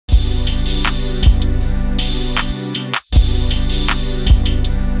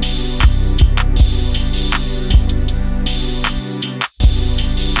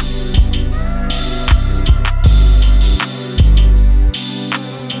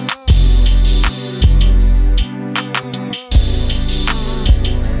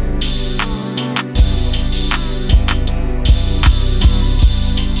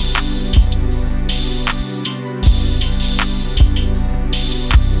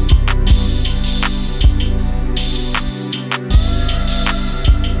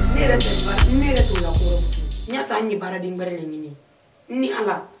anyi bara din bare lengini ni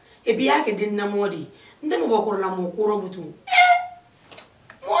ala e biya ke din na modi ndemo bokor la mo ko robutu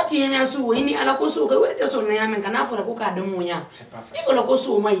moti nya su ni ala ko so ka wete so na yamen kana fora ko ka dum munya c'est pas facile ko la ko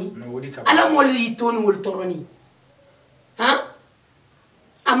so mai ala mo li toni wol toroni ha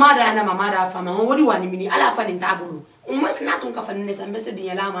amada na mamada fama ho wodi wani mini ala fa ni tabulu umma snatun ka fa ne sambe se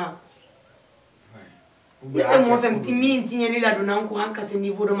dinya lama ouais mo fam timi tinya ni la donan ko anka se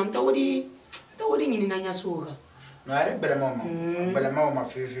niveau do man tawodi ni na nya so ga non arrête belle maman ma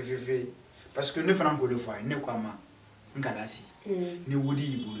fait parce que ne faisons pas le foie ne quoi ma ngalasi ne wodi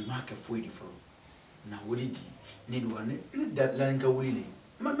ibulu ma ka foi di fro na wodi di ne do ne la nka wuli le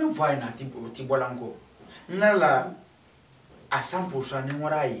ma même foie na ti bolanko na la à 100% ne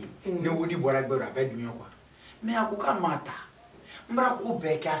wora yi ne wodi bora gbera ba dunya kwa me akuka mata mbra ko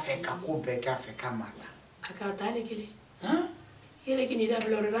be ka fe ka mata aka tale kile hein il qui n'est pas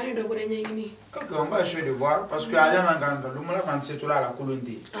le rang de Guinée. On va essayer de voir parce que à l'amanganda, le monde va se trouver à la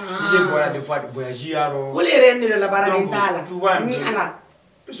colonie. Il est voilà des fois voyager alors. Vous les rennes de la baranitala. Tu vois, ni ala.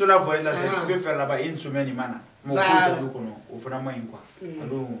 Cela voyage là, tu peux faire là-bas une semaine et mana. Mon frère te le connaît. Au fond moi quoi.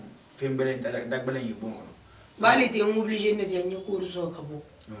 Alors fait un bel d'agbelen est bon. Bah il était obligé de dire une course au cabo.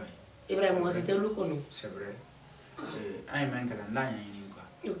 Oui. Ibrahim moi c'était le connaît. C'est vrai. Ay man kala ndanya yini quoi.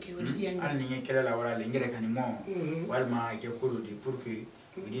 OK, on dit bien. Al ni kala la wala lingere kanimo. Walma ke ko de pour que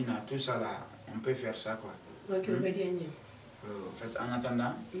on dit tout ça là, on peut faire ça quoi. OK, on va dire bien. Fait en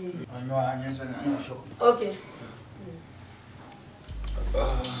attendant, on va aller sur un choc. OK.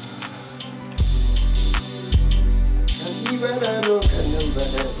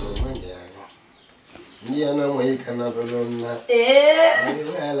 Ndiana mwe kana balonna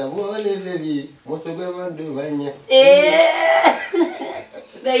ala mole bebi mosoga bandu banya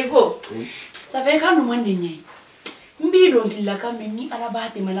Daiko ça fait quand nous m'endigner mbido ndilla kameni ala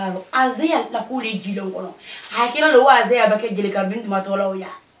bahati malalo azia la kule jilo ngono hakira lo azia bake jile ka bintu matola oya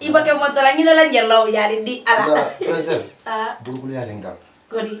ibake matola ngina la njella oya di ala princesse burukulu ya lenga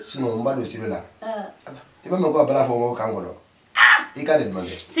godi sino mbado silo la iba me ko bala fo mo kangodo ikale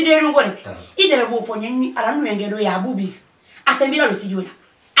demande sidero ngone idere bo fo nyi ala nu yengedo ya bubi atembira lo sijola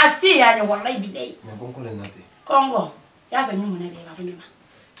asi ya nya wallahi bidai me bon ko le nate kongo ya fa nyi mona be ba fa nyi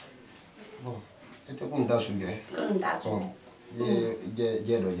bon ete ko nda suge ko nda so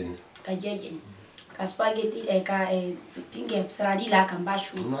je do jeni ka jejen ka spaghetti ka tinge sradi la kan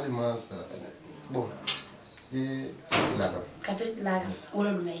bashu nali mas bon ka frit la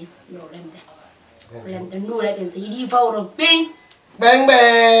wala do may no lemde no la ben sidi fawro ping bang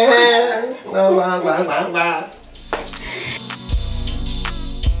bang wa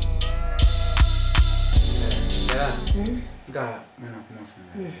Enggak, mana aku mau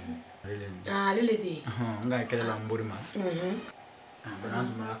lele ti. Enggak kaya lang burima.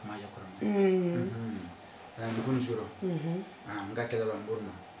 Banantu malak maya kurang. Dan dukun suro. Enggak kaya lang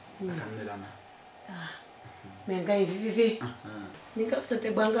burima. Akan melana. Menga vivi. Ninka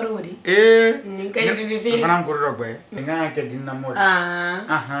psate bangaro wadi. Ninka vivi. Fanam kurang be. Enggak kaya dinna mod.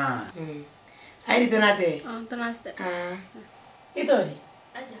 Ai tenate. tenaste Itu di.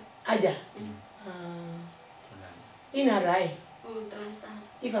 Aja. Ina rai. tenaste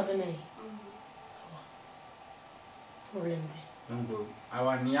Ifa venai. Problem de. Donc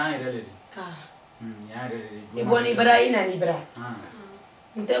awan niya irele. Niya irele. Ibo ni bara ina ni bara.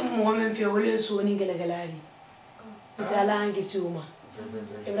 Nte mo men fi wole so ni gelegelari. Misala angi siuma.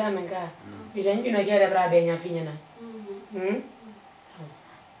 Ibrahim ka. Bija nyu na kera bra be nya finya na.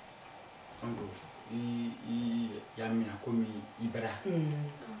 Donc yamina komi ibra.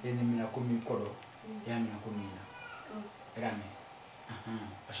 Ene mina komi koro. Yamina komi na. Rame.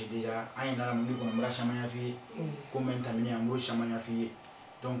 Parce que déjà aïe na mu ko mbra chamanya fi commenta mini amro chamanya fi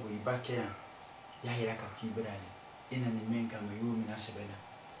donc il ba ke ya hira ka ki brali ina ni menka mo yo mina sebela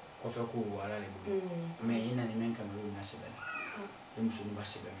ko fe ko wala le mais ina ni menka mo yo mina sebela dem so ni ba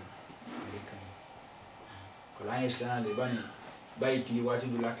sebela le kai ko la yesla le bani ba ikili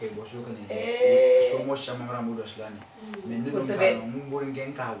wati do la kai bo so kan so mo chamara mo do slane mais ni do ka mo borin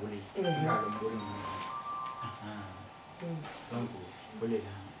gen ka wuli ka lo borin donc boleh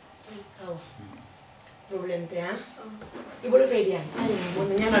problem te ibo le fedia ai mo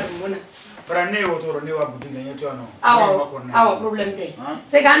nyana do mona fra ne otoro ne wa budinga nyeto ano awa problem te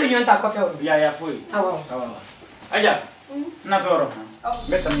se ga ndu nyonta ko fe ya foi awa aja na toro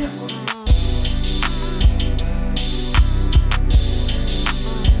beta mia ko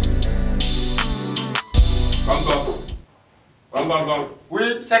Bang.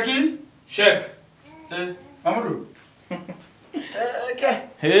 Oui, Saki? Check. Mamadou.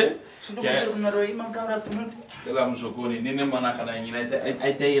 Sudah benar imam kau ratu nanti. Dalam sokoni, ini mana kana ingin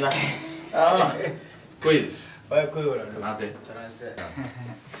aja ila. Koi, Ouais, quoi,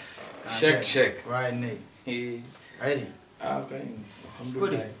 Chèque. Ouais, né. Allez. Ah, ok.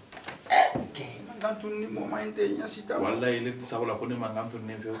 Ok, quand tu n'es pas maintenant, si tu as. Voilà, il est ça, voilà, qu'on est manquant ton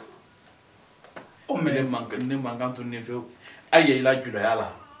neveu. Oh, Mais ne manquant ton neveu. Aïe, il a du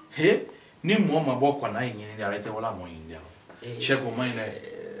là. Hé, ni moi, ma boîte qu'on a, il y a arrêté, voilà, mon indien. Chèque au moins,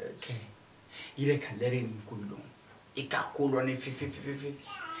 il est calé une coulon. Il a colonné, fifi.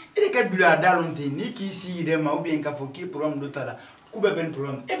 Il est calé à Dalonté, ni qui ici, il est ma ou bien qu'à foquer pour un d'autre là. Coupe ben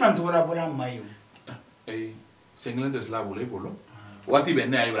problème. Et quand tu vas la maillot. Eh, c'est l'un de cela, vous voulez, Bolo. Wati ben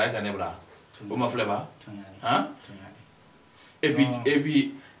ne ibra ta nebra o ma fleba hein et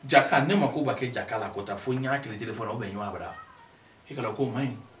puis jaka ne mako ba ke jaka la kota fo nya kele telephone o ben yo abra e kala ko mai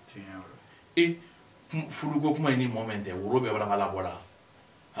e fulugo kuma ni moment e woro be bra bala bola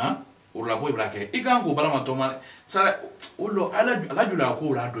hein o la boy brake e kan go bala ma to ma sara o lo ala jula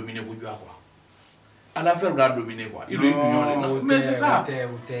ko la dominer bu jwa quoi à la faire la dominer quoi il est mignon mais c'est ça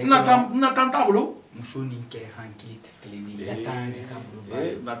n'attends pas bolo musoni ke hanki teleni la tante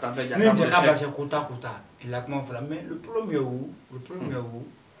la tante jaka kota il a comment faire mais le premier où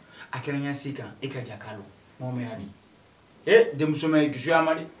a kenya sika e ka jakalo mo me ani e de musoma gisu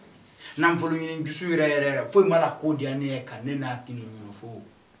amari nam folo ni gisu rere foi mala ko dia ne ka ne na tini no fo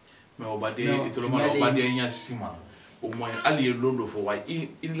mais obade itoloma obade nya sima au moins ali londo fo wa il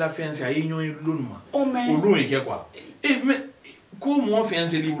la fiancé a inyo lonuma o lo e ke quoi et mais comment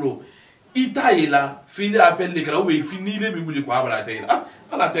fiancé libro itaye la fili appelle les craou et fini les bibuli quoi abra tay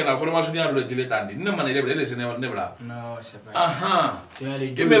à la terre la formation ya le télé tandi ne mané les ne bra non c'est pas ça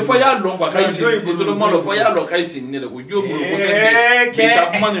et mais faut ya long quoi ici tout le monde faut ya long ici ne le gojo pour le côté ta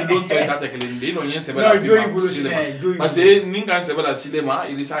comment ne don toi ta tekele no yen c'est pas la film parce que ninga c'est pas la cinéma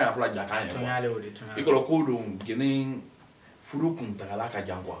il ça ya fla jaka et ko ko do Guineen furu kun tagala ka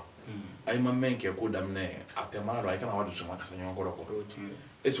jangwa ay ma menke ko damne atema ro ay kana wadu suma kasanyo ko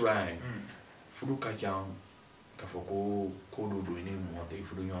it's right furu ka jang ka foko ko do ni monte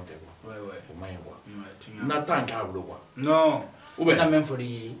furu nyonte quoi o mai quoi na tanka blo quoi non na même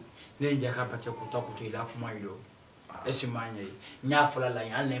fori ne jaka pa ko to ko ila kuma ilo esimanye nya fala la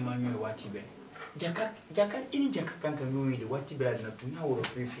ya le manyo wati be jaka ini jaka kan kan yo ile wati be na tunya woro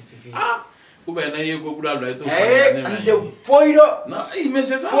fi ou ben na yego kula lo to ande foido na mais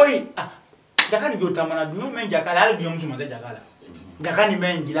c'est ça foi jaka ni jota mana du men jaka la du musuma de jaka la jaka ni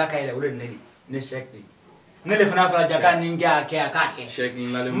men gila kai la wole ne chèque ne le fana jaka ni ngia ke akake chèque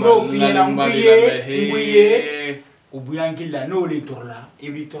la le mo fi na mbuye ubuyangila no le torla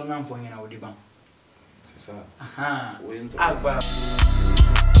ibi torna mfo ngena odiban c'est ça aha oui agba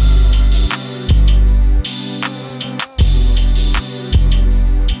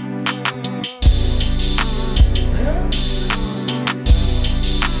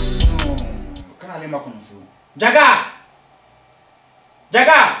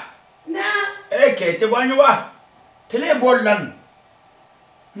Jaga! Na! Eh, te voyons voir. Télé bol là.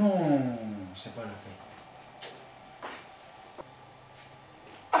 Non, c'est pas la peine.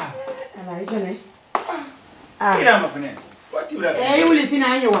 Ala ifene. Il a ma fenêtre. What tu l'as fait? Eh, uli sina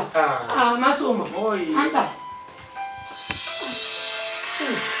anyowa. Masoma. Oi. Anta.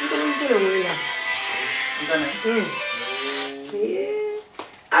 Ntana msolo ngula. Ntana.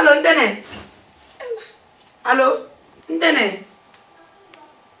 Allo, ntene. Allo, ntene.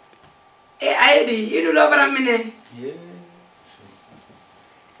 Aidi, idu lo baramine.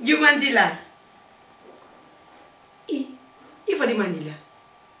 Jumandila. Ifa di mandila.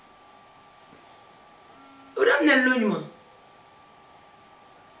 Uram ne lonyuma.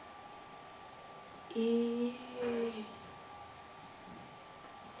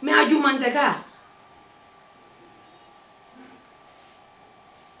 Me ajumante ka.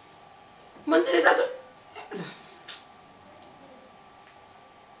 Mantene tato.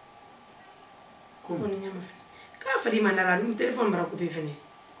 Como ni nyama fene. Ka fa di mandala dum téléphone bara ko be fene.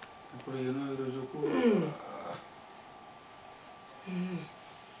 Pour y no réseau ko.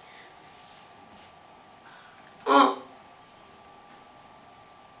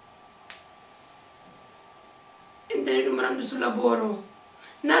 Entene dum randu sulla boro.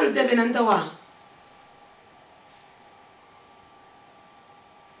 Naru tebe nantawa.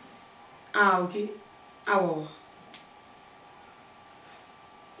 Ok. Awo.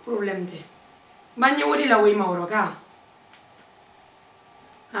 Problem te. Banya wodi la way mawro ka.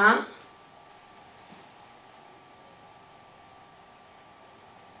 Ha?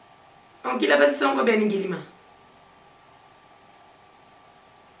 On kila basi sonko ben ngilima.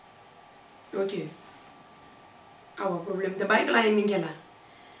 Ok. Awa problem te bay kala mingela.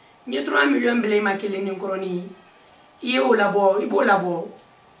 Ni 3 millions bele ma kele ni koroni. Iye o labo, ibo labo.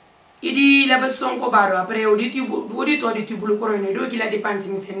 idi la beson ko baro après audit bulu ko ne do ki la dépense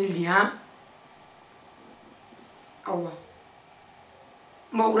mi senili ha awa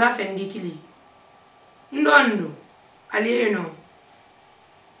mo ura fendi kili ndondo ali no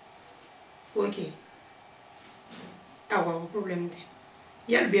ok awa problème te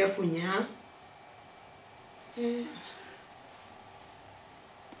yal be funya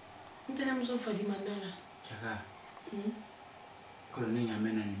ntena muso fadi mandala chaka ko ne nya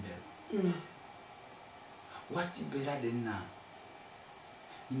mena ni belo wati bela de na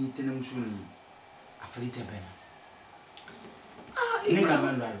ini tena muso ni afrite bena ne ka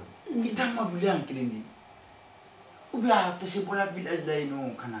mandalo itama bulian kilini ubia tese bola village la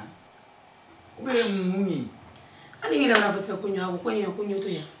ino kana ube muni ani ngira na fasa kunyo to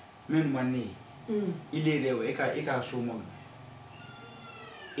ya men manne ile rewe eka so mo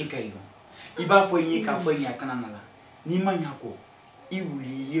eka ido iba fo yin ka fo yin akana nala ni manya ko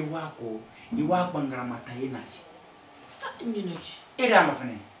iwuli ye wako iwa bangara mata ye naji nyine era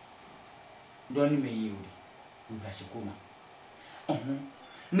mafane doni me yiwuli uba se kuma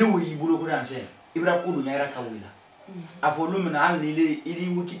ne wo yibulo ko dan se ibra ko do nyara ka wila afolu mena al ni le iri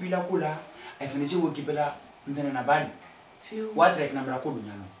wikipila kula afenese wikipila ndene na bali watre fina mra ko do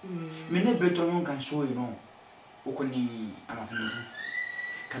nyano mene beto yon kan so yi no ukoni amafane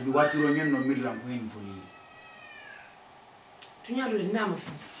kabi watiro nyen no mirla ko hen foli tunyado de na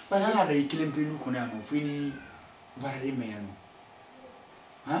amafane bana na da ikilem pelu ko na no fini barade me yano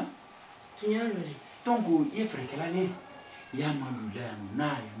ha tunyado de donc ye frekela le ya mandula no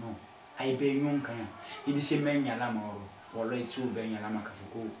na yo no ai be nyon kan idi se menya la moro wala itu be nya la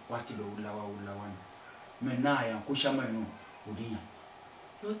makafuko wati be ula wan mena ya ko shama no odinya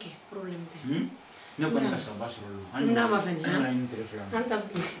ok problème te ne ko na sa basro lo nda ma fani na ni telefon anta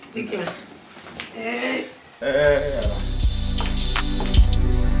tikla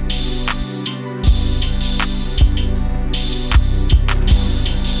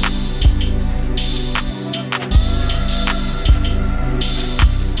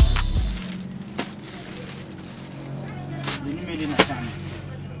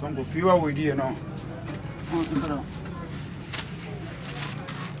donc fiwa wodi no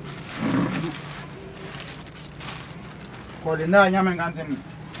ko le na nyame ngantem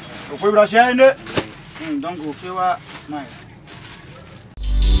ko ibra chaîne donc fiwa mai